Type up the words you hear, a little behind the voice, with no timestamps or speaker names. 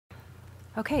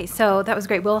Okay, so that was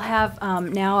great. We'll have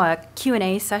now a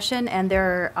Q&A session, and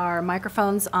there are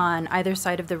microphones on either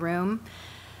side of the room.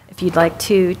 If you'd like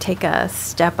to take a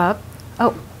step up.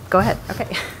 Oh, go ahead.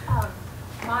 Okay.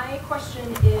 My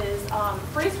question is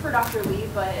phrased for Dr. Lee,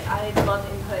 but I'd love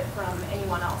input from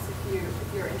anyone else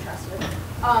if you're interested.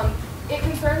 It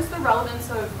concerns the relevance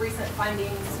of recent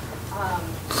findings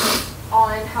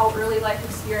on how early life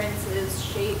experiences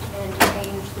shape and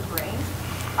change the brain.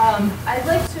 I'd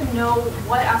like to know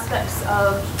what aspects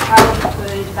of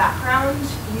childhood background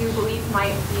you believe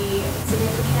might be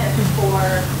significant for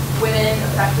women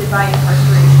affected by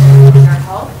incarceration in our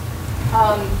health.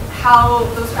 How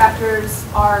those factors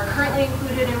are currently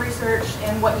included in research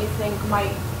and what you think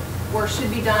might or should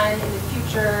be done in the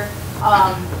future,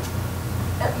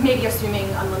 maybe assuming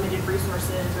unlimited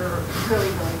resources or really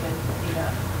good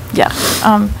data.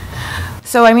 Yeah.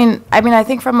 So I mean, I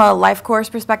think from a life course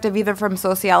perspective, either from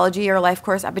sociology or life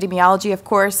course epidemiology, of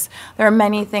course, there are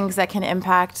many things that can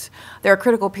impact. There are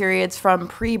critical periods from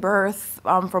pre-birth,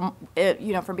 from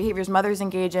behaviors mothers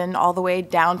engage in, all the way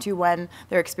down to when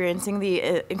they're experiencing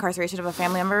the incarceration of a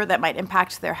family member that might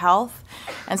impact their health.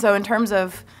 And so, in terms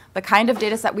of the kind of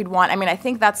data set we'd want, I mean, I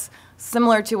think that's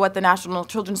similar to what the National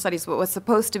Children's Studies was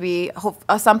supposed to be,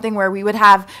 something where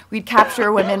we'd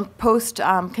capture women post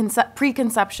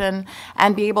preconception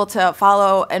and be able to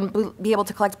follow and be able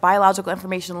to collect biological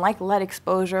information like lead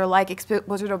exposure, like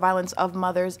exposure to violence of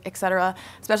mothers, et cetera,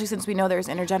 especially since we know there's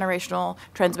intergenerational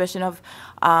transmission of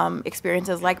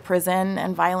experiences like prison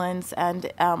and violence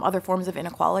and other forms of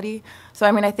inequality. So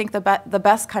I mean, I think the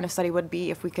best kind of study would be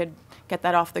if we could get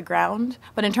that off the ground.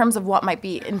 But in terms of what might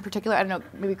be in particular, I don't know,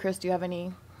 maybe Chris, do you have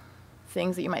any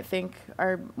things that you might think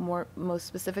are most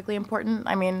specifically important?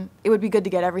 I mean, it would be good to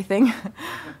get everything,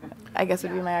 I guess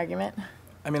would be my argument.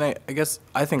 I mean,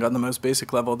 I think on the most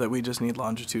basic level that we just need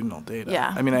longitudinal data.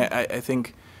 Yeah. I mean, I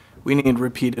think we need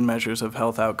repeated measures of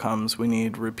health outcomes. We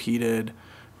need repeated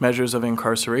measures of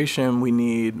incarceration. We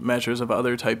need measures of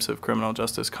other types of criminal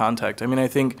justice contact. I mean, I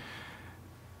think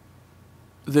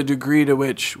the degree to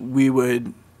which we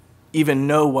would even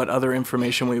know what other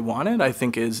information we wanted, I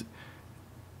think is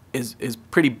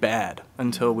pretty bad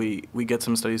until we get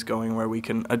some studies going where we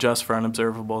can adjust for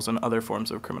unobservables and other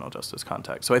forms of criminal justice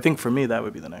contact. So I think for me that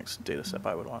would be the next data set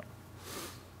I would want.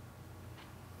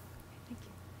 Thank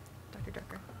you. Dr.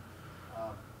 Drucker.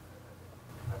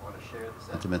 I want to share the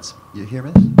sentiments. You hear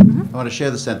me? Mm-hmm. I want to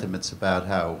share the sentiments about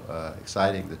how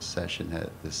exciting this session,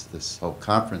 this whole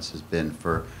conference has been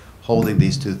for holding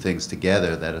these two things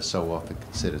together that are so often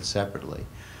considered separately.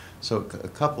 So a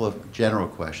couple of general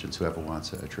questions, whoever wants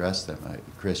to address them.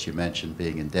 Chris, you mentioned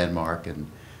being in Denmark and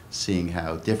seeing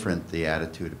how different the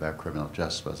attitude about criminal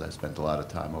justice was. I spent a lot of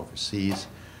time overseas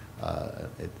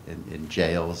in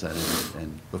jails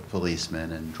and with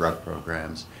policemen and drug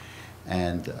programs.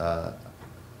 And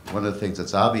one of the things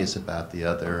that's obvious about the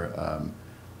other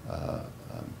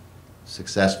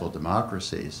successful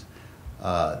democracies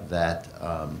that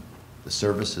the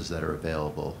services that are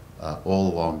available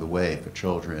all along the way for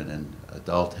children and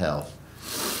adult health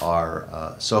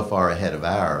are so far ahead of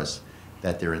ours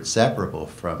that they're inseparable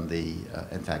from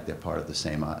in fact, they're part of the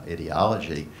same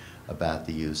ideology about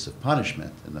the use of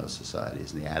punishment in those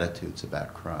societies and the attitudes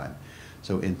about crime.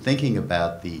 So in thinking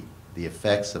about the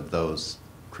effects of those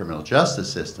criminal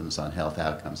justice systems on health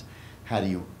outcomes, how do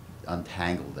you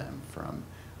untangle them from,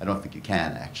 I don't think you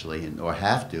can actually, or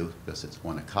have to, because it's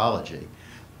one ecology,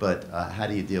 but how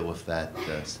do you deal with that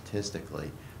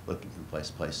statistically, looking from place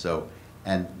to place? So,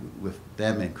 and with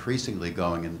them increasingly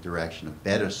going in the direction of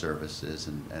better services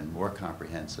and more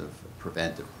comprehensive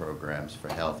preventive programs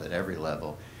for health at every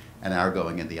level, and our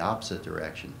going in the opposite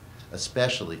direction,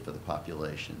 especially for the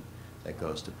population that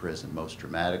goes to prison, most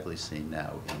dramatically seen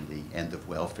now in the end of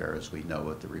welfare, as we know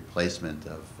it, the replacement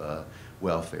of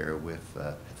welfare with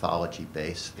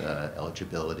pathology-based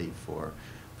eligibility for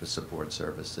support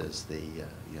services, the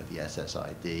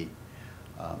SSID.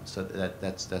 So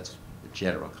that's a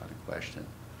general kind of question.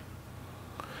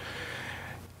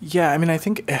 Yeah, I mean, I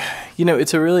think,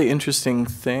 it's a really interesting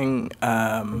thing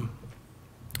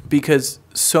because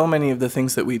so many of the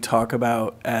things that we talk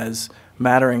about as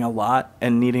mattering a lot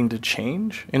and needing to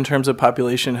change in terms of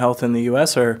population health in the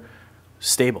U.S. are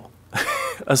stable,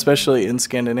 especially in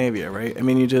Scandinavia, right? I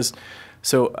mean,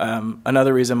 so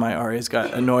another reason my RAs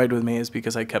got annoyed with me is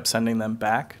because I kept sending them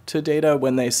back to data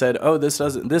when they said, oh,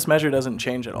 this measure doesn't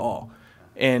change at all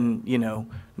in,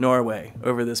 Norway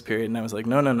over this period. And I was like,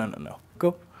 no,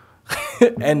 go.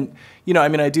 And, I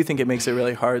mean, I do think it makes it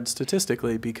really hard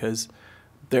statistically because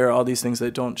there are all these things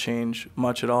that don't change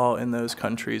much at all in those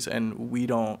countries, and we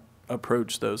don't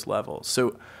approach those levels.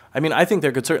 So I mean, I think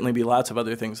there could certainly be lots of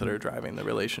other things that are driving the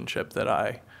relationship that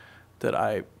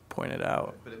I pointed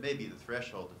out. But it may be the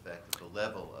threshold effect of the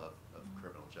level of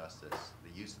criminal justice,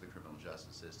 the use of the criminal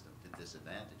justice system to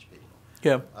disadvantage people.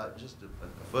 Yeah. Just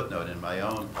a footnote in my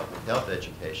own public health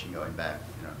education, going back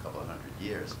a couple of hundred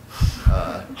years.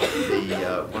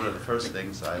 One of the first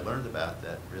things I learned about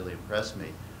that really impressed me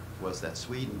was that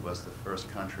Sweden was the first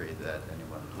country that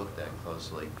anyone looked at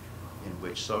closely in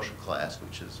which social class,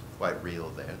 which is quite real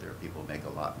there. There are people who make a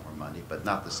lot more money, but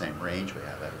not the same range we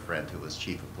have. I have a friend who was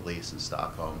chief of police in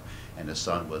Stockholm, and his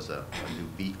son was a new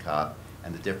beat cop,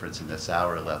 and the difference in the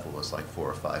salary level was like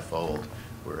 4 or 5-fold,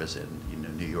 whereas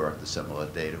in New York, the similar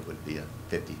data would be a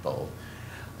 50-fold.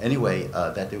 Anyway,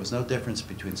 that there was no difference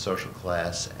between social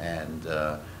class and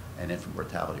infant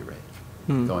mortality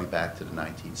rate, going back to the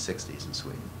 1960s in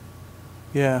Sweden.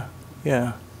 Yeah,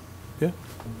 yeah, yeah.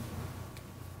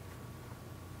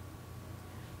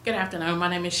 Good afternoon. My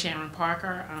name is Sharon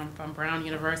Parker. I'm from Brown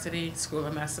University School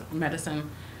of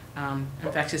Medicine,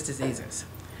 Infectious Diseases.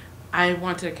 I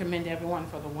want to commend everyone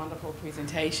for the wonderful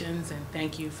presentations and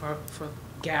thank you for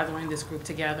gathering this group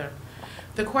together.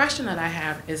 The question that I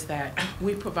have is that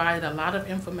we provided a lot of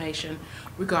information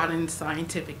regarding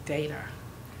scientific data.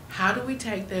 How do we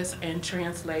take this and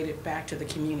translate it back to the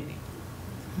community?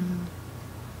 Mm-hmm.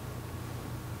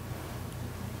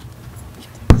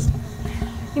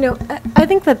 I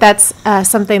think that that's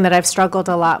something that I've struggled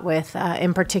a lot with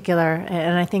in particular,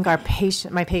 and I think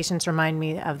my patients remind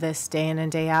me of this day in and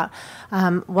day out.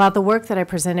 While the work that I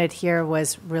presented here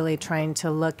was really trying to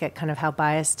look at kind of how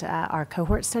biased our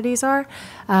cohort studies are,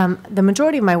 the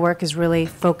majority of my work is really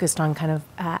focused on kind of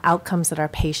outcomes that our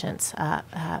patients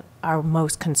are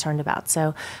most concerned about.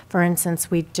 So, for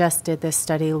instance, we just did this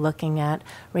study looking at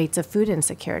rates of food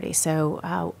insecurity.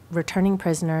 So, returning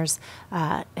prisoners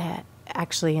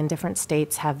actually in different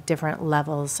states have different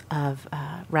levels of,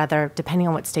 rather, depending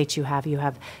on what states you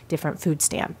have different food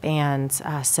stamp. And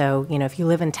so, if you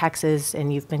live in Texas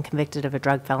and you've been convicted of a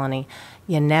drug felony,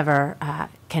 you never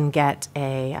can get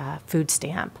a food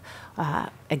stamp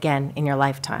again in your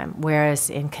lifetime. Whereas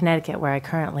in Connecticut, where I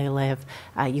currently live,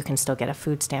 you can still get a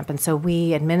food stamp. And so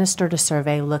we administered a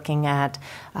survey looking at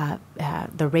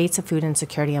the rates of food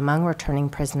insecurity among returning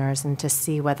prisoners and to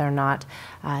see whether or not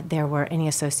there were any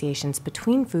associations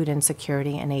between food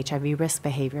insecurity and HIV risk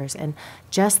behaviors. And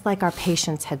just like our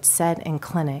patients had said in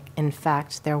clinic, in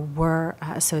fact, there were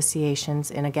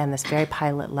associations in, again, this very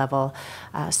pilot level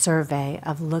survey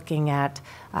of looking at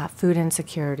food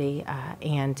insecurity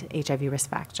and HIV risk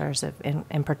factors,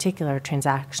 in particular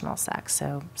transactional sex,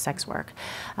 so sex work.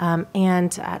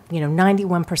 And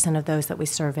 91% of those that we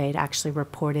surveyed actually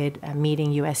reported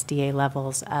meeting USDA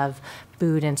levels of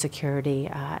food insecurity,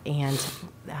 and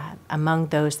among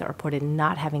those that reported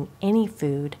not having any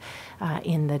food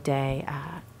in the day,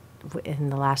 in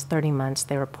the last 30 months,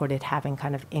 they reported having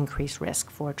kind of increased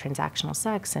risk for transactional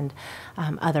sex and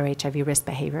other HIV risk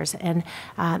behaviors. And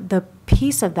the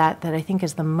piece of that I think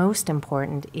is the most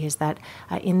important is that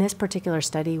in this particular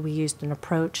study, we used an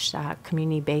approach,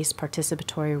 community-based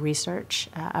participatory research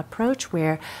approach,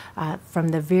 where from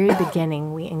the very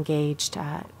beginning, we engaged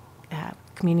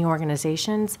community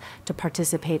organizations to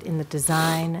participate in the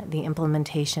design, the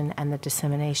implementation, and the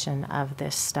dissemination of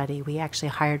this study. We actually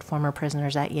hired former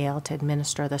prisoners at Yale to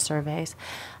administer the surveys.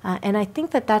 And I think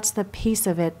that that's the piece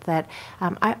of it that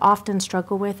I often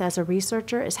struggle with as a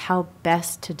researcher, is how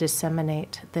best to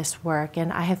disseminate this work.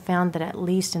 And I have found that at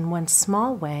least in one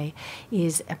small way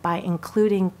is by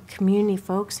including community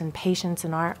folks and patients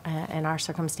in our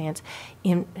circumstance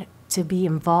to be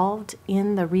involved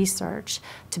in the research,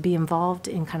 to be involved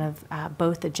in kind of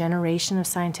both the generation of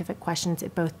scientific questions.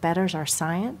 It both betters our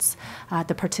science.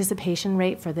 The participation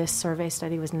rate for this survey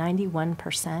study was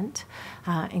 91%,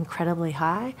 incredibly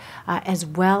high, as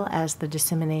well as the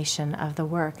dissemination of the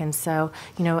work. And so,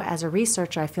 as a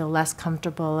researcher, I feel less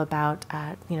comfortable about,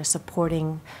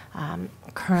 supporting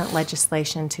current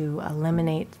legislation to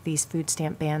eliminate these food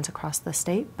stamp bans across the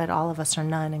state, but all of us are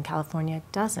none, and California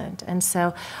doesn't. And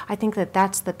so I think that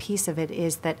that's the piece of it,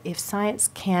 is that if science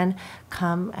can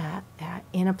come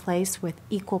in a place with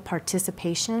equal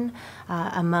participation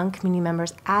among community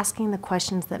members, asking the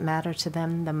questions that matter to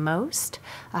them the most,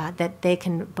 that they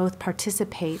can both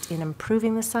participate in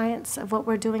improving the science of what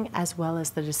we're doing as well as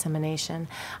the dissemination.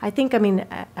 I think,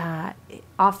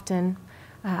 often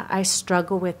I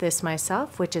struggle with this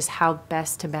myself, which is how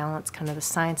best to balance kind of the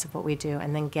science of what we do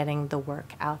and then getting the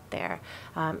work out there.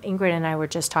 Ingrid and I were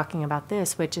just talking about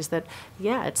this, which is that,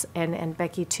 and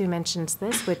Becky too mentions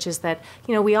this, which is that,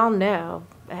 we all know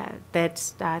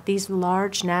these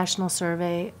large national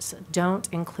surveys don't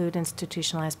include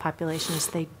institutionalized populations.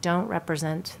 They don't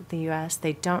represent the U.S.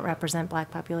 They don't represent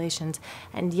black populations.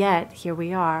 And yet, here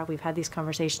we are. We've had these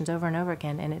conversations over and over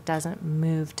again, and it doesn't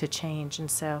move to change.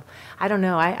 And so, I don't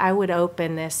know. I would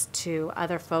open this to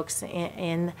other folks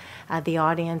in the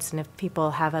audience, and if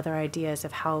people have other ideas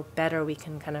of how better we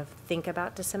can kind of think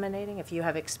about disseminating, if you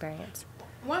have experience.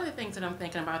 One of the things that I'm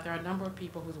thinking about, there are a number of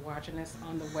people who's watching this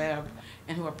on the web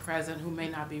and who are present who may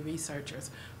not be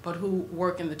researchers, but who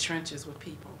work in the trenches with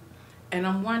people. And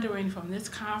I'm wondering from this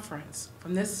conference,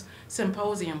 from this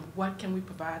symposium, what can we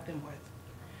provide them with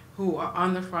who are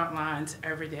on the front lines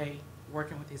every day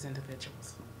working with these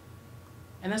individuals?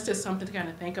 And that's just something to kind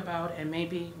of think about, and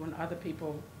maybe when other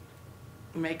people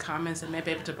make comments, and may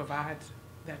be able to provide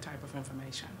that type of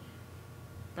information.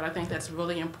 But I think that's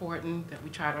really important that we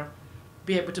try to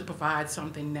be able to provide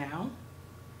something now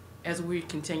as we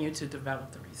continue to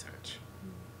develop the research.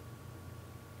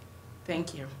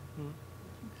 Thank you.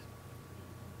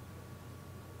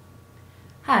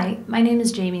 Hi, my name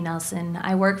is Jamie Nelson.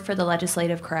 I work for the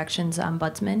Legislative Corrections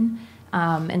Ombudsman,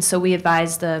 and so we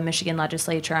advise the Michigan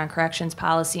Legislature on corrections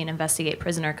policy and investigate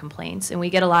prisoner complaints. And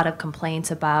we get a lot of complaints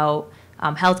about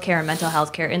healthcare and mental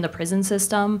health care in the prison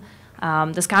system.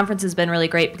 This conference has been really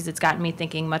great because it's gotten me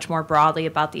thinking much more broadly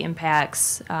about the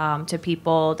impacts to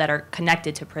people that are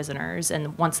connected to prisoners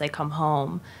and once they come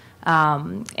home.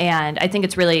 And I think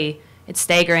it's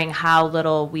staggering how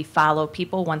little we follow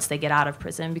people once they get out of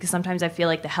prison, because sometimes I feel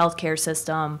like the healthcare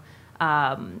system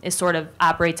is sort of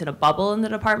operates in a bubble in the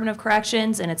Department of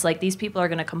Corrections, and it's like these people are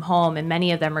going to come home, and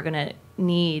many of them are going to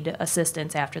need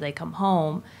assistance after they come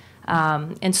home.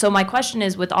 And so my question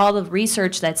is, with all the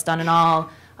research that's done and all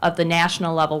of the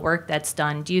national level work that's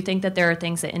done, do you think that there are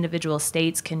things that individual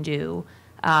states can do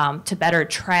to better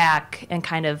track and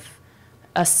kind of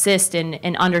assist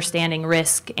in understanding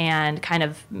risk and kind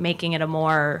of making it a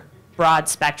more broad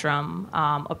spectrum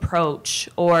approach?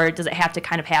 Or does it have to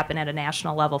kind of happen at a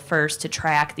national level first to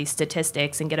track these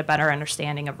statistics and get a better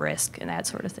understanding of risk and that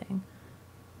sort of thing?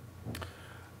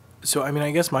 So, I mean, I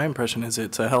guess my impression is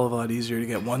it's a hell of a lot easier to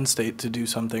get one state to do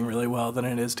something really well than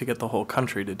it is to get the whole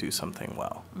country to do something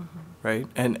well, right?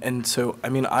 And so, I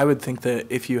mean, I would think that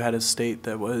if you had a state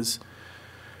that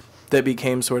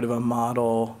became sort of a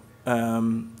model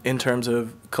in terms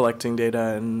of collecting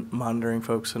data and monitoring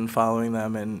folks and following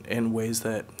them in ways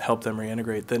that help them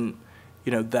reintegrate, then,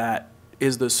 you know, that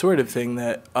is the sort of thing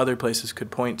that other places could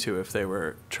point to if they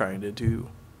were trying to do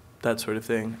that sort of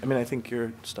thing. I mean, I think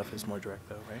your stuff is more direct,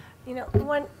 though, right? You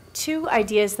know, two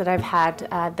ideas that I've had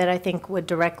that I think would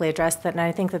directly address that, and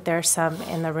I think that there are some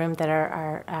in the room that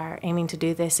are aiming to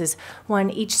do this, is one,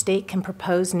 each state can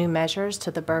propose new measures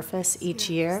to the BRFIS each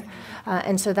year.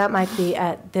 And so that might be,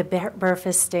 the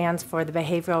BRFIS stands for the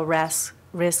Behavioral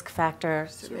Risk Factor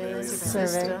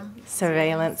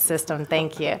Surveillance System.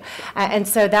 Thank you. And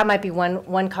so that might be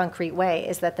one concrete way,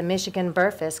 is that the Michigan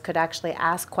BRFIS could actually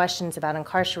ask questions about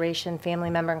incarceration, family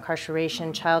member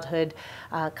incarceration, childhood,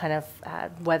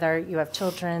 whether you have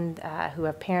children who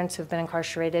have parents who have been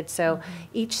incarcerated. So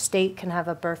each state can have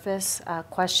a BRFIS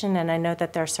question, and I know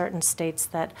that there are certain states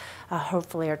that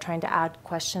hopefully are trying to add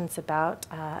questions about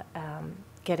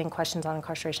getting questions on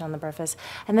incarceration on the BRFIS.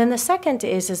 And then the second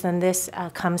is then this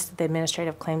comes to the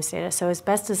administrative claims data. So as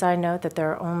best as I know, that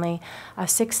there are only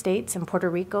 6 states in Puerto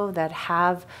Rico that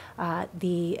have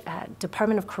the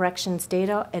Department of Corrections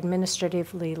data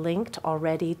administratively linked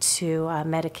already to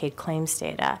Medicaid claims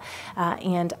data.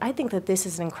 And I think that this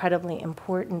is an incredibly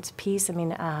important piece. I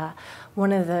mean,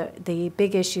 one of the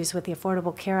big issues with the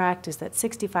Affordable Care Act is that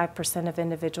 65% of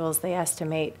individuals, they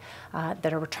estimate,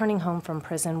 that are returning home from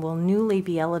prison will newly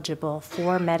be eligible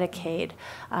for Medicaid.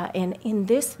 And in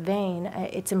this vein,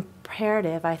 it's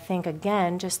imperative, I think,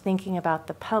 again, just thinking about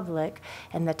the public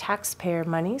and the taxpayer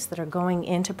monies that are going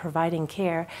into providing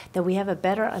care, that we have a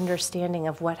better understanding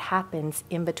of what happens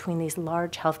in between these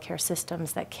large healthcare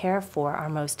systems that care for our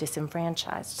most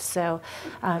disenfranchised. So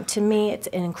to me, it's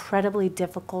an incredibly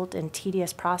difficult and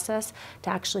tedious process to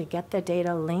actually get the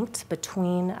data linked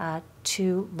between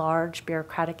two large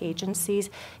bureaucratic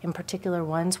agencies, in particular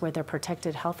ones where they're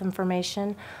protected health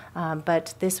information.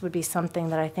 But this would be something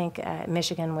that I think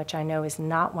Michigan, which I know is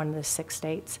not one of the 6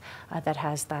 states that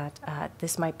has that,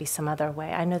 this might be some other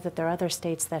way. I know that there are other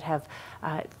states that have,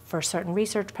 for certain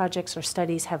research projects or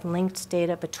studies, have linked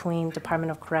data between Department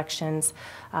of Corrections,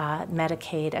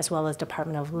 Medicaid, as well as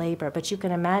Department of Labor. But you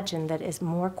can imagine that as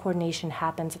more coordination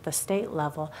happens at the state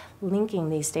level, linking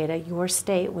these data, your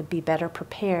state would be better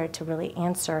prepared to really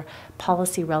answer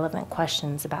policy relevant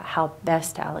questions about how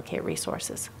best to allocate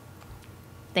resources.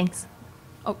 Thanks.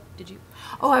 Oh, did you?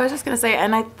 Oh, I was just going to say,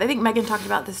 and I think Megan talked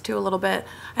about this too a little bit,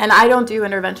 and I don't do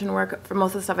intervention work. For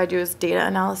most of the stuff I do is data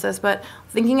analysis, but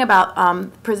thinking about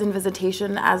prison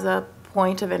visitation as a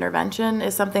point of intervention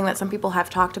is something that some people have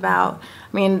talked about.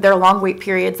 I mean, there are long wait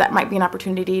periods that might be an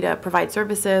opportunity to provide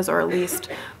services or at least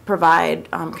provide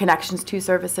connections to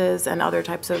services and other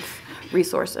types of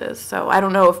resources. So I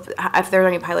don't know if there are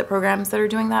any pilot programs that are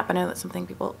doing that, but I know that's something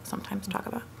people sometimes talk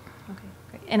about.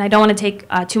 And I don't want to take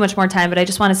too much more time, but I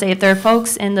just want to say if there are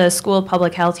folks in the School of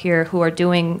Public Health here who are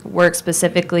doing work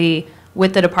specifically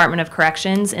with the Department of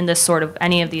Corrections in this sort of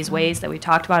any of these ways that we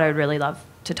talked about, I would really love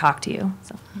to talk to you.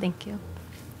 So thank you.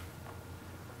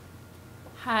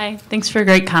 Hi, thanks for a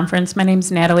great conference. My name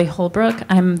is Natalie Holbrook.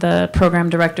 I'm the program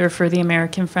director for the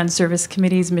American Friends Service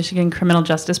Committee's Michigan Criminal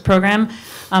Justice Program.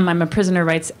 I'm a prisoner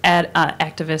rights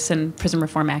activist and prison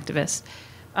reform activist.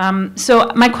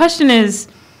 So my question is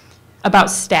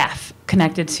about staff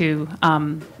connected to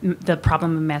the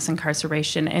problem of mass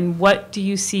incarceration, and what do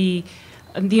you see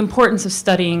the importance of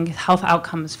studying health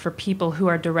outcomes for people who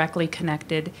are directly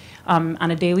connected on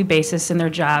a daily basis in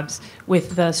their jobs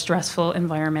with the stressful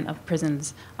environment of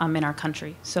prisons in our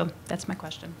country? So that's my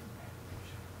question.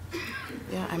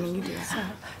 Yeah, I mean, you do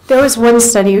that. There was one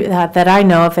study that I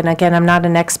know of, and again, I'm not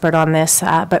an expert on this,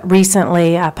 but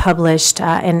recently published,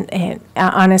 and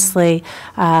honestly,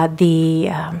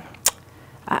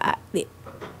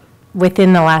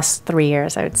 within the last 3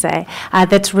 years, I would say,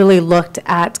 that's really looked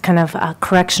at kind of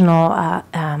correctional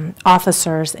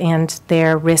officers and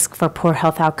their risk for poor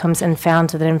health outcomes, and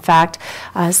found that, in fact,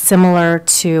 similar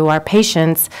to our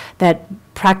patients, that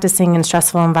practicing in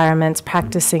stressful environments,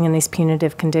 practicing in these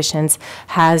punitive conditions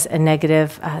has a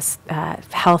negative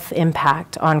health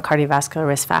impact on cardiovascular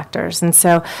risk factors. And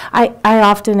so I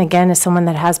often, again, as someone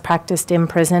that has practiced in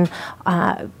prison,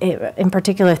 in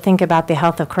particular think about the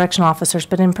health of correctional officers,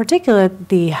 but in particular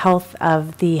the health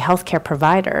of the healthcare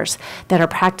providers that are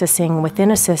practicing within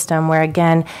a system where,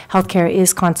 again, healthcare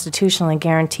is constitutionally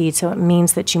guaranteed, so it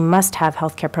means that you must have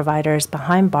healthcare providers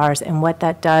behind bars, and what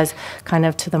that does kind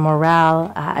of to the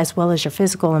morale as well as your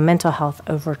physical and mental health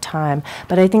over time.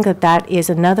 But I think that that is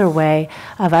another way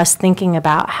of us thinking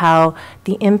about how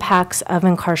the impacts of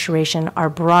incarceration are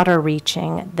broader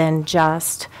reaching than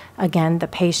just, again, the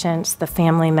patients, the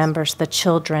family members, the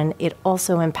children. It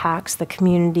also impacts the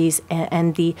communities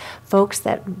and the folks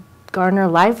that garner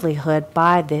livelihood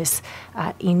by this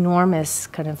enormous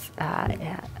kind of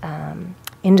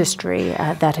industry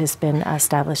that has been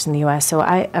established in the U.S. So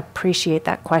I appreciate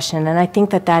that question, and I think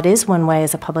that that is one way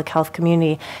as a public health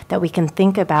community that we can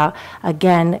think about,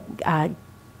 again,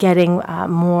 getting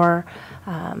more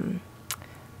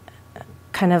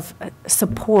kind of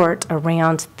support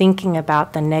around thinking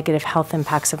about the negative health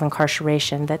impacts of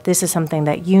incarceration, that this is something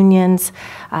that unions,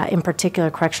 in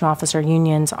particular correctional officer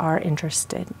unions, are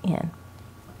interested in.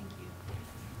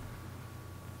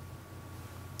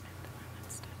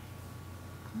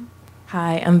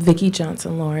 Hi, I'm Vicki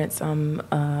Johnson Lawrence. I'm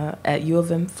at U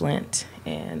of M Flint,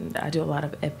 and I do a lot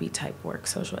of epi-type work,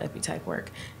 social epi-type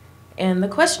work. And the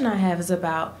question I have is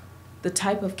about the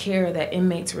type of care that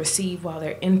inmates receive while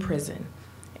they're in prison,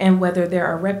 and whether there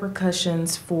are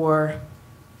repercussions for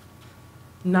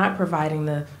not providing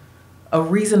a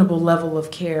reasonable level of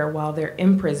care while they're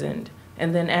imprisoned.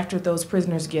 And then after those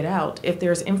prisoners get out, if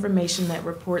there's information that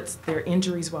reports their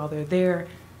injuries while they're there,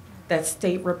 that's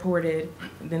state reported,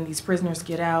 then these prisoners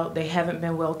get out, they haven't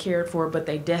been well cared for, but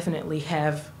they definitely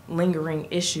have lingering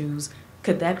issues.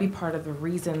 Could that be part of the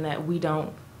reason that we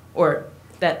don't, or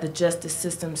that the justice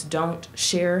systems don't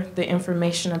share the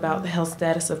information about the health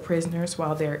status of prisoners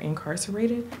while they're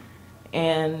incarcerated?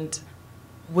 And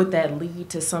would that lead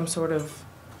to some sort of,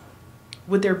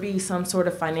 would there be some sort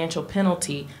of financial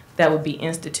penalty that would be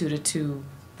instituted to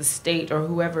the state or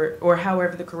whoever, or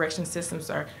however the correction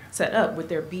systems are set up? Would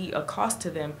there be a cost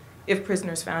to them if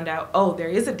prisoners found out, oh, there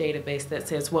is a database that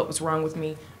says what was wrong with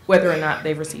me, whether or not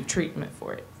they've received treatment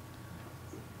for it?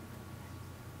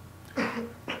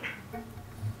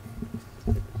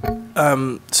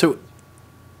 So,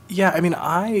 yeah, I mean,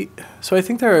 I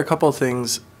think there are a couple of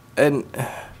things, and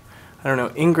I don't know,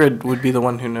 Ingrid would be the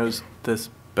one who knows this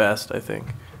best, I think.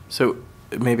 So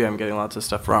maybe I'm getting lots of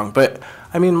stuff wrong, but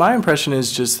I mean, my impression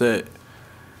is just that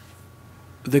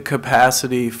the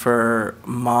capacity for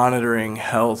monitoring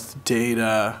health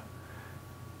data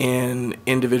in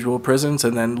individual prisons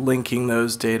and then linking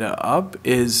those data up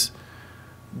is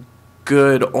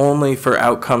good only for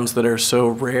outcomes that are so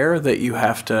rare that you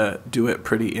have to do it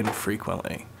pretty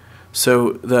infrequently.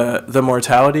 So the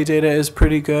mortality data is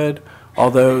pretty good,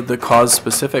 although the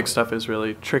cause-specific stuff is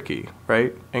really tricky,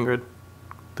 right, Ingrid?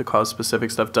 The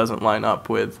cause-specific stuff doesn't line up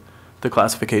with the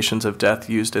classifications of death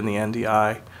used in the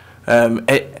NDI.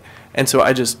 And so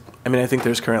I think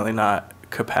there's currently not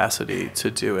capacity to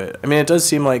do it. I mean, it does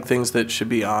seem like things that should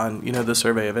be on, the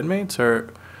survey of inmates or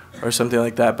something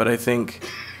like that, but I think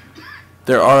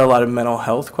there are a lot of mental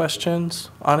health questions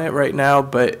on it right now,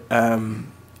 but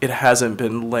it hasn't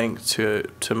been linked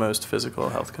to most physical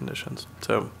health conditions.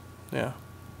 So, yeah.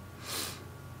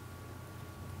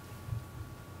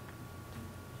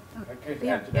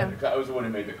 I was the one who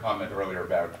made the comment earlier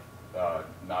about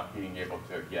not being able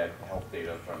to get health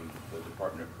data from the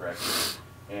Department of Corrections.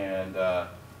 And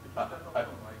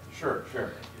sure.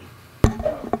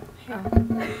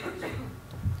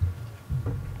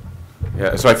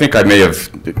 Yeah, so I think I may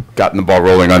have gotten the ball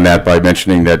rolling on that by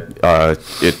mentioning that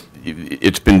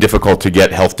it's been difficult to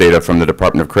get health data from the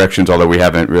Department of Corrections, although we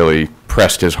haven't really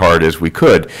pressed as hard as we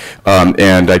could.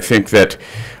 And I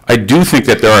do think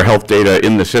that there are health data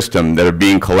in the system that are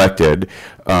being collected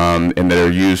and that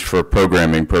are used for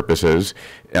programming purposes.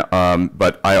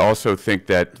 But I also think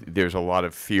that there's a lot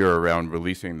of fear around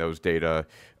releasing those data,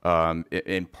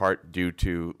 in part due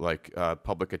to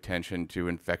public attention to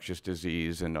infectious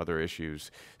disease and other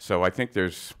issues. So I think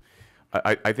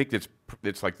I think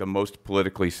it's like the most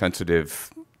politically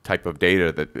sensitive type of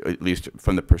data that, at least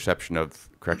from the perception of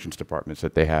corrections departments,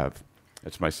 that they have.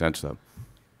 That's my sense, though.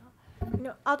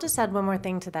 No, I'll just add one more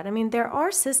thing to that. I mean, there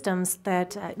are systems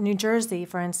that New Jersey,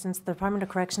 for instance, the Department of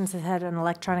Corrections has had an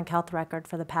electronic health record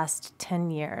for the past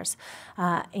 10 years.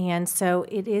 And so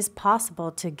it is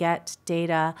possible to get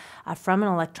data from an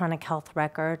electronic health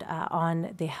record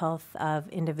on the health of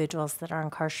individuals that are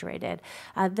incarcerated.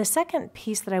 The second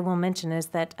piece that I will mention is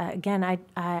that, again, I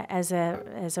as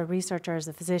a researcher, as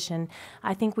a physician,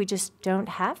 I think we just don't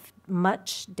have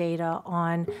much data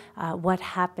on what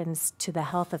happens to the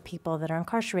health of people that are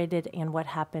incarcerated and what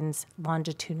happens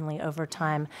longitudinally over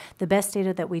time. The best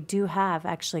data that we do have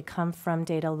actually come from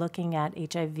data looking at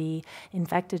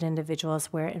HIV-infected individuals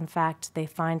where, in fact, they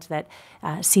find that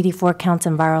CD4 counts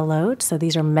and viral load, so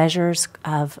these are measures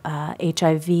of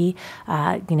HIV,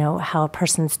 how a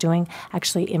person's doing,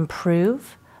 actually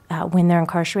improve when they're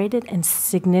incarcerated and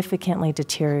significantly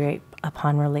deteriorate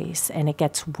upon release. And it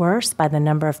gets worse by the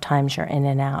number of times you're in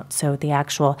and out. So the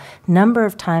actual number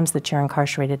of times that you're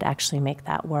incarcerated actually make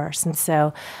that worse. And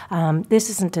so this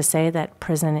isn't to say that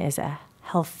prison is a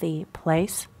healthy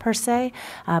place per se,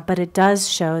 but it does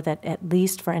show that at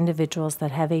least for individuals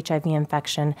that have HIV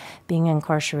infection, being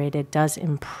incarcerated does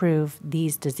improve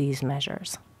these disease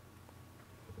measures.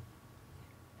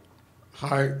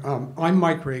 Hi, I'm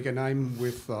Mike Reagan. I'm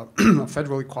with a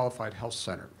federally qualified health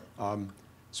center.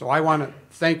 So I want to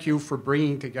thank you for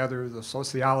bringing together the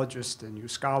sociologists and you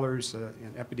scholars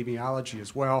in epidemiology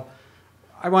as well.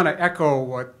 I want to echo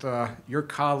what your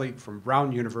colleague from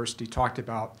Brown University talked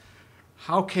about.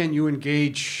 How can you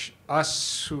engage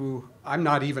us who, I'm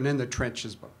not even in the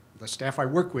trenches, but the staff I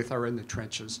work with are in the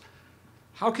trenches.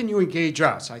 How can you engage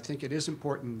us? I think it is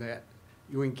important that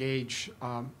you engage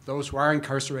those who are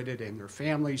incarcerated and their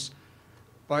families.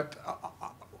 But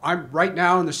I'm right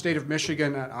now in the state of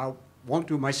Michigan, and I won't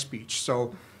do my speech.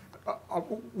 So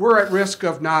we're at risk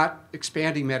of not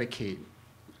expanding Medicaid.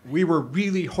 We were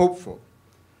really hopeful,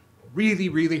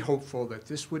 really hopeful that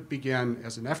this would begin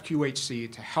as an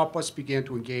FQHC to help us begin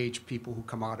to engage people who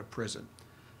come out of prison.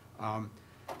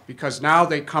 Because now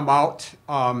they come out,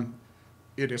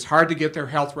 it is hard to get their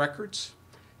health records.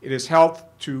 It is hard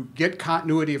to get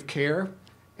continuity of care,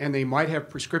 and they might have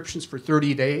prescriptions for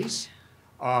 30 days,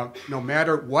 no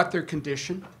matter what their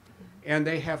condition, and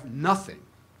they have nothing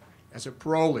as a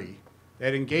parolee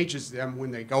that engages them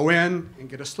when they go in and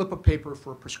get a slip of paper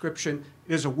for a prescription.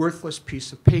 It is a worthless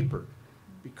piece of paper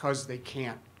because they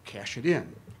can't cash it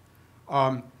in.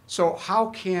 So how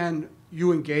can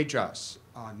you engage us?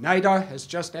 NIDA has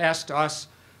just asked us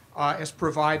as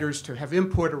providers to have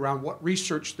input around what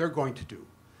research they're going to do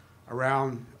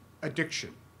around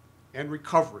addiction and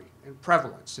recovery and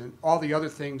prevalence and all the other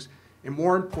things, and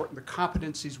more important, the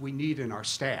competencies we need in our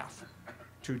staff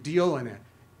to deal in an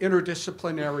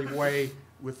interdisciplinary way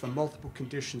with the multiple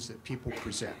conditions that people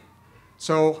present.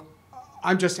 So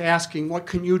I'm just asking, what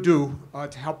can you do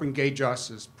to help engage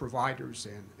us as providers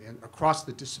and across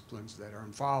the disciplines that are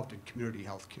involved in community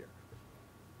health care?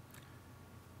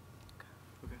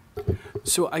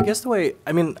 So I guess the way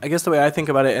I think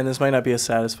about it, and this might not be a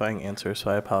satisfying answer, so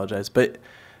I apologize, but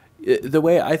the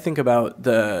way I think about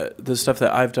the stuff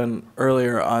that I've done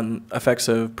earlier on effects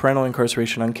of parental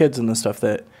incarceration on kids and the stuff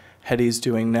that Hetty's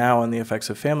doing now on the effects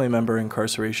of family member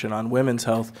incarceration on women's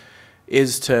health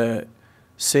is to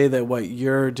say that what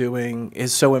you're doing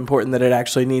is so important that it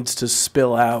actually needs to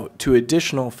spill out to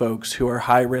additional folks who are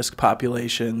high-risk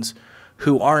populations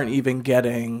who aren't even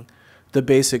getting the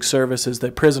basic services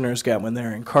that prisoners get when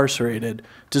they're incarcerated,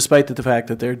 despite the fact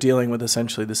that they're dealing with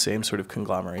essentially the same sort of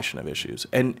conglomeration of issues.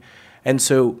 And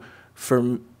so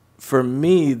for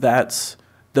me, that's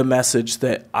the message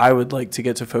that I would like to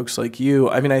get to folks like you.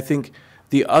 I mean, I think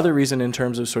the other reason in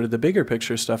terms of sort of the bigger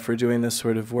picture stuff for doing this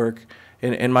sort of work,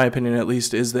 in my opinion at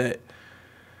least, is that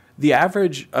the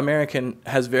average American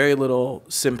has very little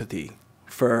sympathy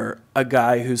for a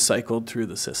guy who's cycled through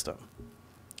the system.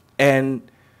 And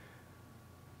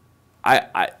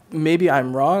I maybe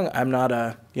I'm wrong. I'm not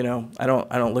a, I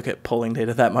don't look at polling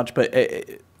data that much, but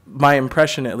my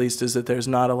impression at least is that there's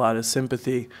not a lot of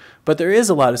sympathy, but there is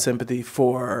a lot of sympathy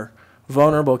for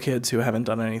vulnerable kids who haven't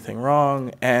done anything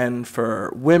wrong, and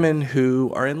for women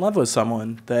who are in love with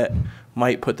someone that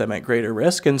might put them at greater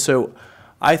risk. And so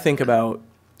I think about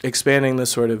expanding this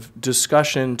sort of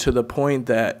discussion to the point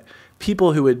that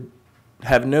people who would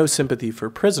have no sympathy for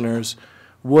prisoners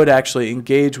would actually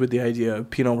engage with the idea of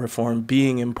penal reform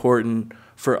being important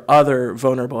for other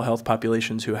vulnerable health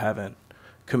populations who haven't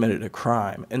committed a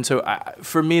crime. And so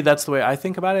for me, that's the way I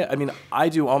think about it. I mean, I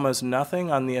do almost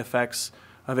nothing on the effects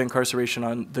of incarceration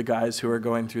on the guys who are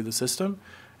going through the system.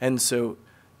 And so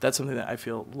that's something that I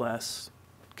feel less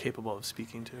capable of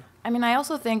speaking to. I mean, I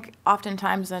also think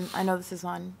oftentimes, and I know this is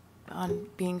on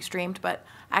being streamed, but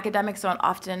academics don't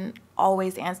often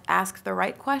always ask the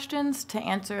right questions to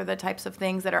answer the types of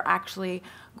things that are actually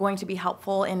going to be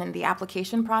helpful in the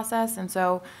application process. And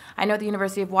so I know at the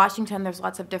University of Washington, there's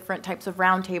lots of different types of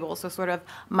roundtables, so sort of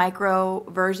micro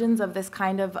versions of this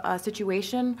kind of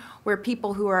situation where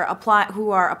people who are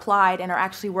applied and are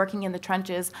actually working in the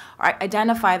trenches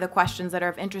identify the questions that are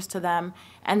of interest to them,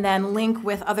 and then link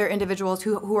with other individuals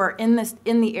who are in this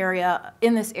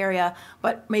area,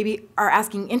 but maybe are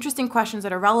asking interesting questions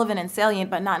that are relevant and salient,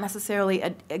 but not necessarily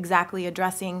exactly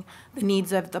addressing the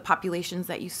needs of the populations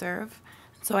that you serve.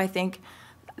 So I think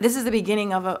this is the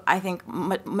beginning of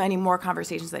many more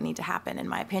conversations that need to happen, in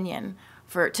my opinion,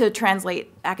 to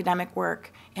translate academic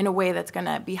work in a way that's going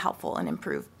to be helpful and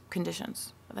improve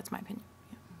conditions. But that's my opinion.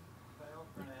 Can I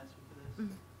offer an answer to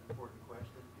this important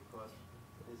question? Because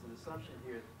there's an assumption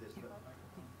here that there's no...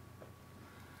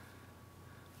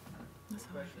 The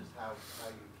question is how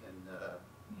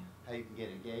you can get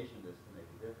engaged in this to make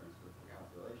a difference with the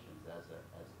populations as a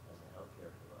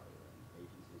healthcare provider and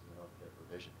agencies of healthcare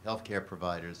provision, healthcare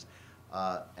providers,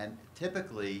 and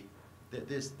typically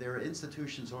there are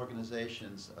institutions,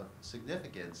 organizations of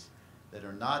significance that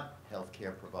are not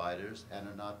healthcare providers and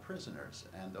are not prisoners,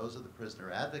 and those are the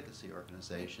prisoner advocacy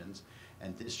organizations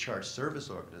and discharge service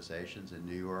organizations in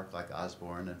New York, like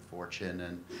Osborne and Fortune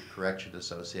and Correction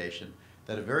Association,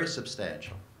 that are very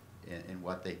substantial in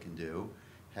what they can do,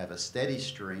 have a steady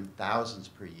stream, thousands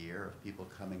per year, of people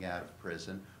coming out of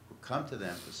prison who come to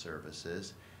them for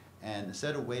services. And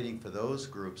instead of waiting for those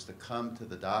groups to come to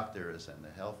the doctors and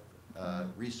the health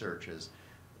researchers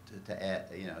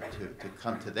to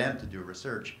come to them to do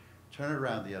research, turn it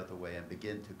around the other way and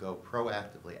begin to go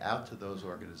proactively out to those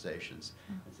organizations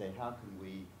and say, how can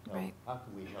we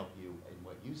help you in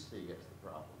what you see as the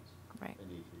problems that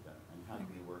need to be done, and how can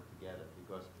we work together?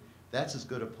 Because that's as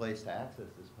good a place to access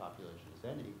this population as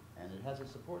any, and it has a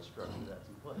support structure that's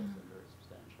in place and very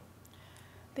substantial.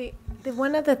 The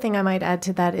one other thing I might add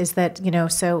to that is that,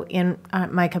 so in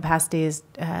my capacity as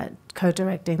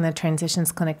co-directing the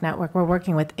Transitions Clinic Network, we're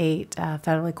working with 8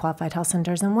 federally qualified health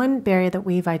centers. And one barrier that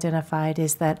we've identified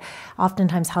is that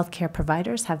oftentimes healthcare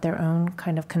providers have their own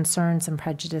kind of concerns and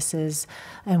prejudices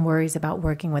and worries about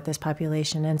working with this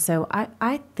population. And so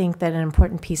I think that an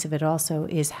important piece of it also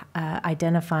is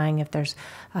identifying if there's,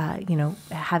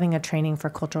 having a training for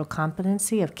cultural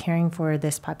competency of caring for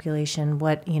this population.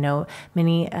 What,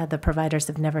 many the providers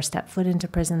have never stepped foot into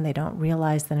prison. They don't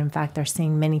realize that, in fact, they're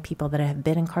seeing many people that have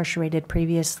been incarcerated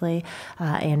previously,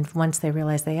 and once they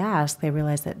realize they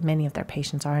realize that many of their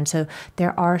patients are. And so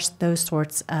there are those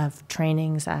sorts of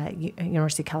trainings.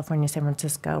 University of California, San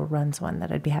Francisco runs one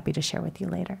that I'd be happy to share with you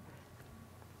later.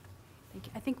 Thank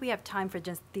you. I think we have time for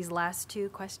just these last 2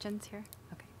 questions here.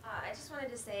 Okay. I just wanted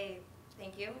to say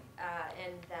thank you,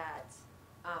 and that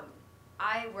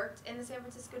I worked in the San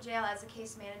Francisco jail as a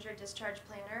case manager, discharge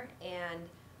planner, and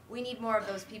we need more of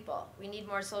those people. We need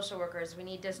more social workers. We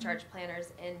need discharge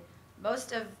planners, and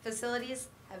most of facilities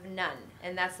have none,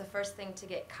 and that's the first thing to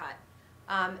get cut.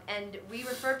 And we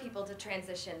refer people to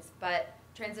Transitions, but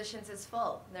Transitions is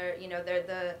full.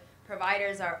 The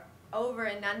providers are over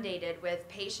inundated with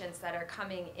patients that are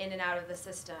coming in and out of the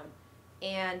system,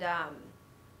 and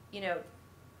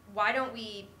why don't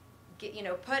we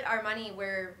put our money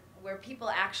where where people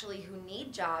actually who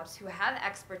need jobs, who have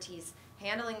expertise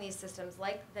handling these systems,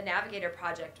 like the Navigator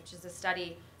Project, which is a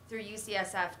study through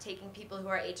UCSF taking people who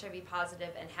are HIV positive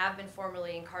and have been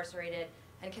formerly incarcerated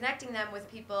and connecting them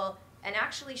with people and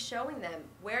actually showing them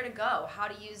where to go, how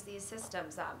to use these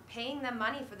systems, paying them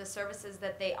money for the services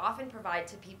that they often provide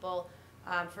to people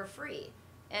for free.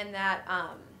 And that,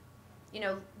 you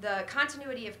know, the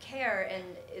continuity of care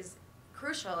is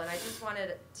crucial. And I just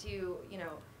wanted to, you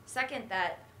know, second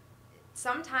that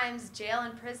sometimes jail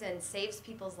and prison saves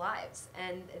people's lives,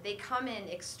 and they come in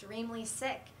extremely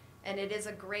sick, and it is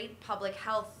a great public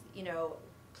health, you know,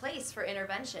 place for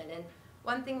intervention. And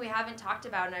one thing we haven't talked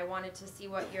about, and I wanted to see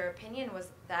what your opinion was,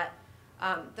 that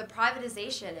the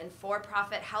privatization and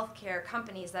for-profit healthcare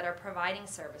companies that are providing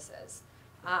services.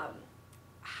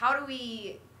 How do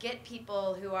we get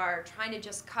people who are trying to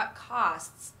just cut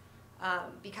costs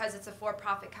because it's a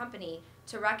for-profit company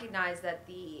to recognize that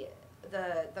the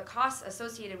costs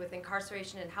associated with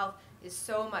incarceration and health is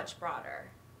so much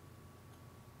broader?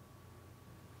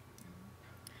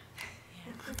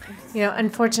 You know,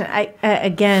 unfortunately,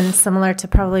 again, similar to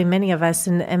probably many of us,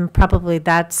 and probably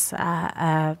that's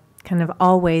kind of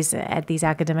always at these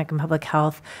academic and public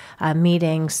health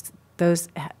meetings, those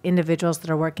individuals that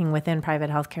are working within private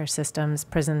healthcare systems,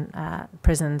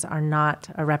 prisons are not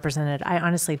represented. I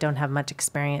honestly don't have much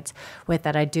experience with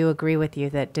that. I do agree with you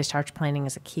that discharge planning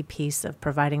is a key piece of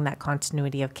providing that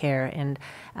continuity of care, and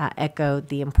echo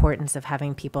the importance of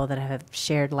having people that have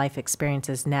shared life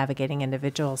experiences navigating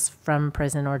individuals from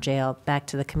prison or jail back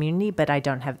to the community, but I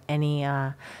don't have any,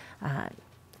 you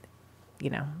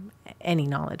know, any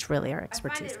knowledge really or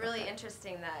expertise. I find it really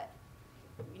interesting that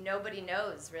nobody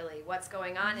knows really what's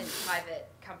going on in private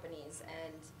companies,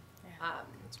 and I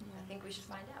think we should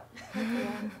find out.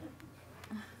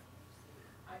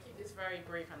 I'll keep this very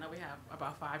brief. I know we have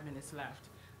about 5 minutes left.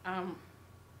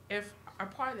 If a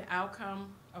part of the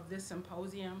outcome of this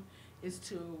symposium is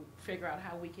to figure out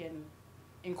how we can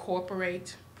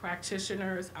incorporate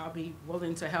practitioners, I'll be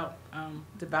willing to help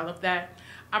develop that.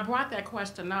 I brought that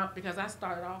question up because I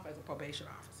started off as a probation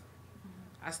officer.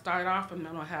 I started off in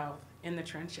mental health in the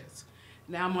trenches.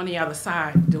 Now I'm on the other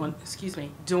side doing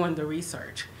the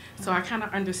research. So I kind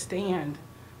of understand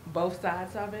both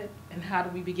sides of it, and how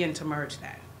do we begin to merge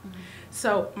that?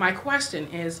 So my question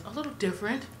is a little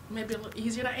different, maybe a little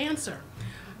easier to answer.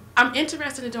 I'm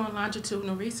interested in doing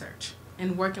longitudinal research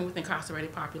and working with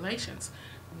incarcerated populations.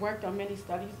 Worked on many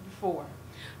studies before.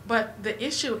 But the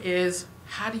issue is,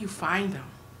 how do you find them?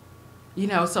 You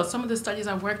know, so some of the studies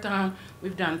I've worked on,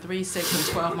 we've done 3, 6,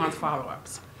 and 12-month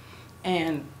follow-ups.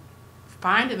 And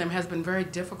finding them has been very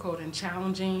difficult and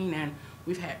challenging, and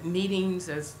we've had meetings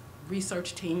as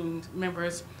research team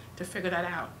members to figure that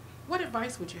out. What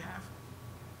advice would you have?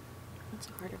 That's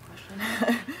a harder question.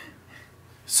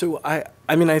 So I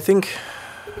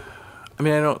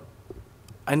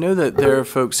know that there are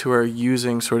folks who are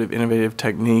using sort of innovative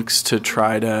techniques to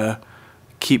try to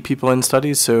keep people in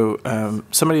studies. So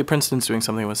somebody at Princeton's doing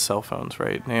something with cell phones,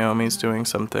 right? Naomi's doing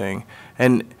something.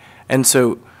 And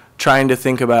so trying to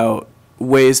think about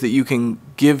ways that you can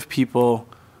give people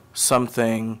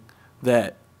something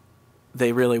that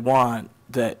they really want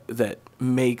that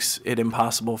makes it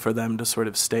impossible for them to sort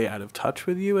of stay out of touch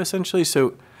with you, essentially.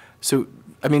 So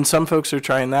I mean, some folks are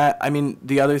trying that. I mean,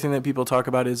 the other thing that people talk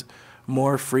about is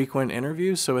more frequent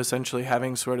interviews, so essentially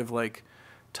having sort of like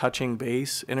touching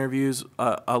base interviews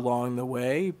along the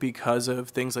way because of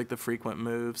things like the frequent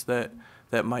moves that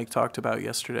Mike talked about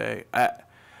yesterday. I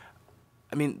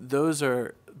mean, those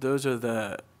are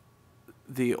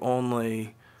the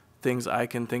only things I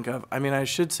can think of. I mean, I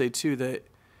should say too that,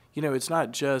 you know, it's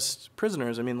not just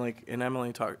prisoners. I mean, like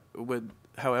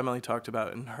how Emily talked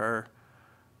about in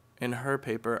her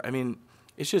paper. I mean,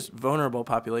 it's just vulnerable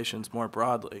populations more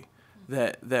broadly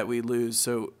that we lose.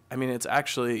 So I mean, it's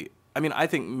actually, I mean, I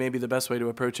think maybe the best way to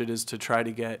approach it is to try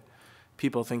to get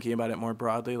people thinking about it more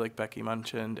broadly, like Becky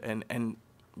mentioned, and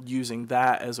using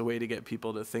that as a way to get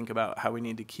people to think about how we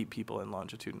need to keep people in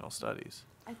longitudinal studies.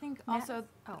 I think also,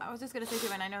 I was just going to say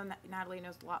too, and I know Natalie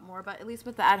knows a lot more, but at least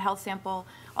with the Ad Health sample,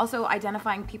 also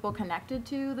identifying people connected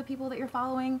to the people that you're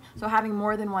following, so having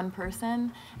more than one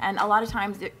person. And a lot of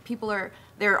times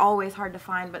they're always hard to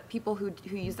find, but people who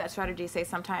use that strategy say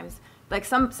sometimes, like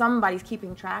somebody's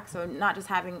keeping track, so not just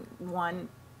having one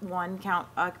count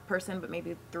person, but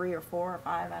maybe 3 or 4 or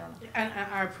 5, I don't know. And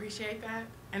I appreciate that,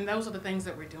 and those are the things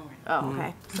that we're doing. Oh,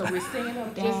 okay. So we're seeing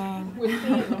them we're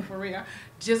seeing them for real,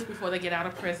 just before they get out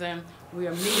of prison. We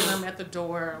are meeting them at the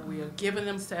door. We are giving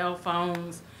them cell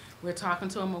phones. We're talking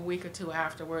to them a week or 2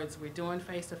 afterwards. We're doing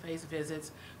face-to-face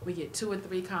visits. We get 2 or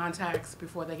 3 contacts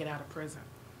before they get out of prison.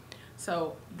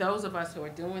 So those of us who are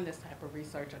doing this type of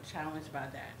research are challenged by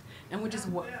that. And we're just,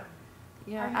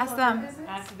 Yeah, ask them.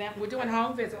 ask them, we're doing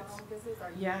home visits.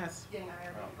 Yes. Getting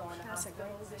IRB going to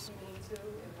hospitals if you need to,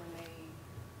 and when they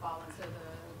fall into the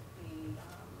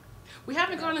We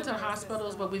haven't gone into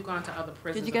hospitals, but we've gone to other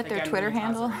prisons. Did you get their Twitter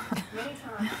handle? many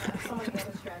times, some of the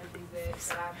other strategies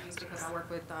that I've used, because I work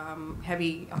with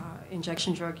heavy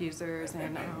injection drug users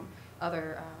and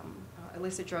other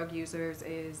illicit drug users,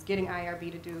 is getting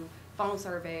IRB to do phone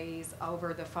surveys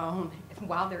over the phone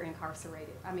while they're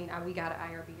incarcerated. I mean, we got an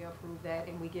IRB to approve that,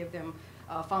 and we give them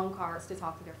phone cards to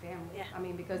talk to their family. Yeah. I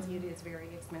mean, because it is very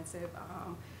expensive.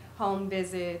 Home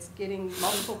visits, getting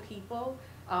multiple people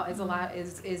is a lot,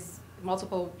 is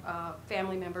multiple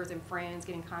family members and friends,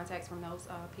 getting contacts from those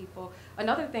people.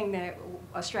 Another thing that,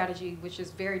 a strategy which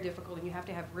is very difficult, and you have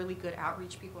to have really good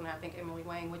outreach people, and I think Emily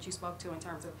Wang, what you spoke to in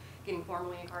terms of getting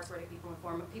formerly incarcerated people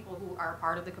and people who are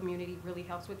part of the community really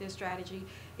helps with this strategy,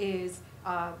 is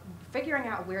figuring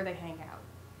out where they hang out.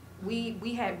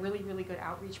 We had really, really good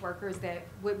outreach workers that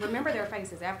would remember their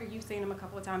faces. After you've seen them a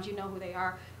couple of times, you know who they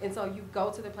are. And so you go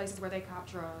to the places where they cop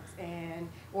drugs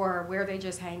or where they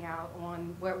just hang out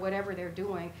on whatever they're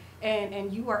doing.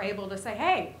 And you are able to say,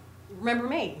 hey, remember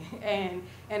me? And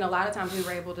a lot of times we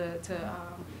were able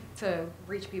to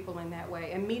reach people in that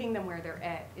way. And meeting them where they're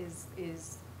at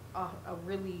is a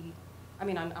really, I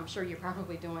mean, I'm sure you're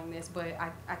probably doing this, but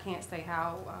I can't say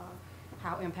how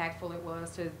impactful it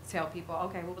was to tell people,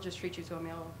 okay, we'll just treat you to a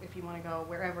meal if you want to go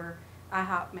wherever,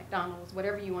 IHOP, McDonald's,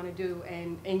 whatever you want to do,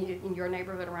 and in your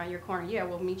neighborhood around your corner, yeah,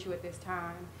 we'll meet you at this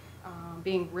time.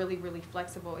 Being really, really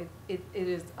flexible, it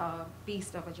is a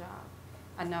beast of a job.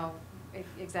 I know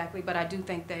exactly, but I do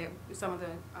think that some of the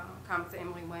comments that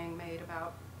Emily Wang made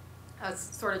about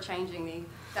us sort of changing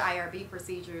the IRB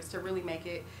procedures to really make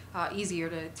it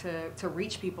easier to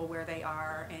reach people where they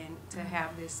are and to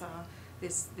have this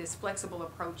this flexible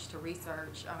approach to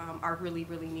research are really,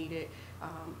 really needed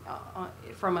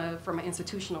from an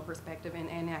institutional perspective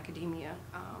and academia,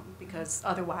 because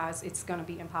otherwise it's going to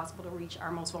be impossible to reach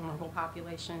our most vulnerable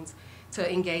populations,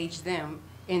 to engage them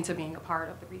into being a part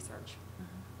of the research.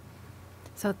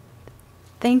 So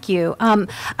thank you.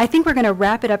 I think we're going to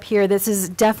wrap it up here. This is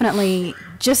definitely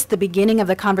just the beginning of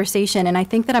the conversation, and I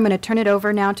think that I'm going to turn it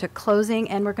over now to closing,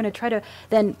 and we're going to try to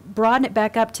then broaden it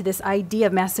back up to this idea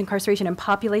of mass incarceration and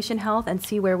population health and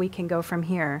see where we can go from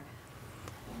here.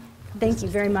 Thank you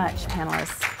very much,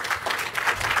 panelists.